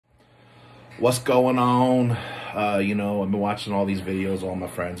What's going on? You know, I've been watching all these videos, all my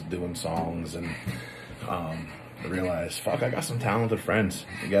friends doing songs, and I realized, fuck, I got some talented friends.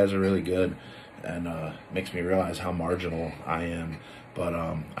 You guys are really good, and makes me realize how marginal I am. But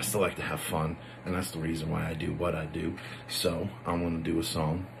I still like to have fun, and that's the reason why I do what I do. So I'm gonna do a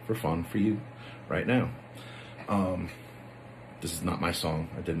song for fun for you right now. This is not my song.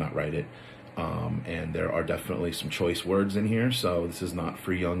 I did not write it. And there are definitely some choice words in here, so this is not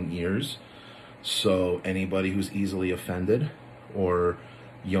for young ears. So anybody who's easily offended or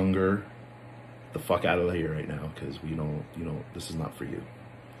younger, the fuck out of here right now, because we don't, you know, this is not for you.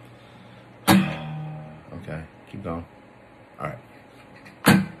 Okay, keep going. All right.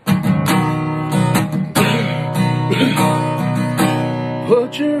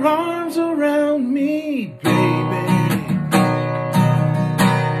 Put your arms around me, baby.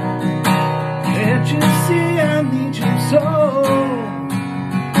 Can't you see I need you so?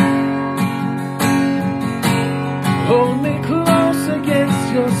 Hold me close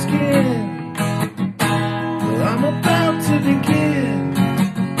against your skin. I'm about to begin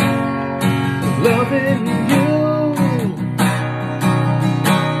loving you.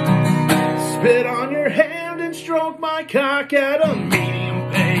 Spit on your hand and stroke my cock at a medium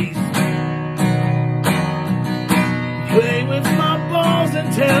pace. Play with my balls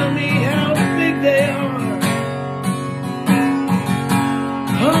and tell me how big they are.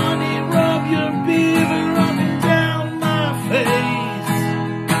 Honey, rub your beaver up and down my face.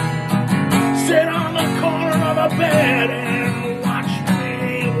 Sit on the corner of a bed and watch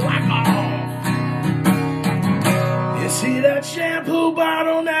me whack off. You see that shampoo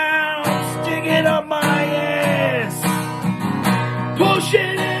bottle now? Stick it up my ass. Push it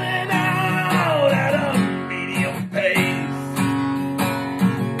in and out at a medium pace.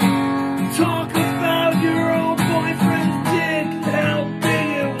 Talk about your old boyfriend's dick and how big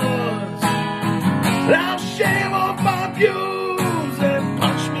it was. I'll shave off my views and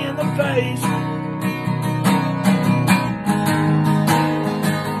punch me in the face.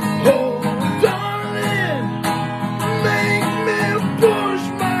 Oh, darling, make me push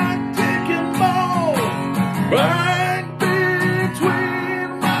my dick and balls right between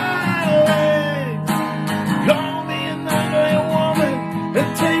my legs. Call me an ugly woman and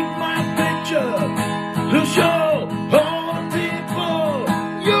take my picture to show all the people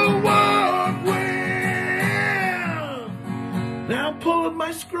you work with. Now pull up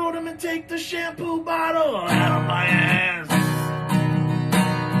my scrotum and take the shampoo bottle out of my ass.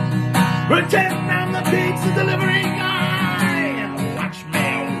 Pretend I'm the pizza delivery guy. Watch me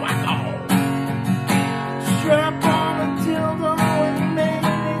whack off. Strap on a dildo and make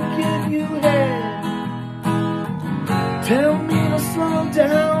me give you head. Tell me to slow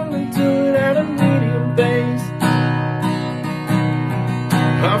down and do it at a medium pace.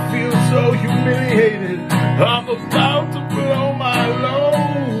 I feel so humiliated. I'm about to blow my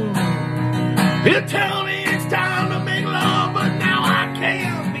load. You tell me it's time to make love, but now I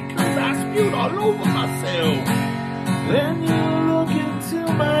can't because I spewed all over myself. Then you look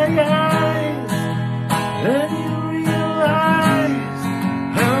into my eyes, and you realize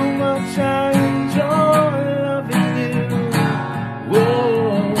how much I enjoy loving you.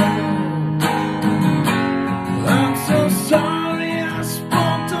 Whoa, I'm so sorry I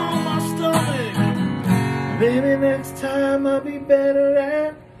spunked on my stomach. Maybe next time I'll be better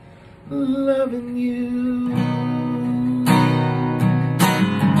at loving you.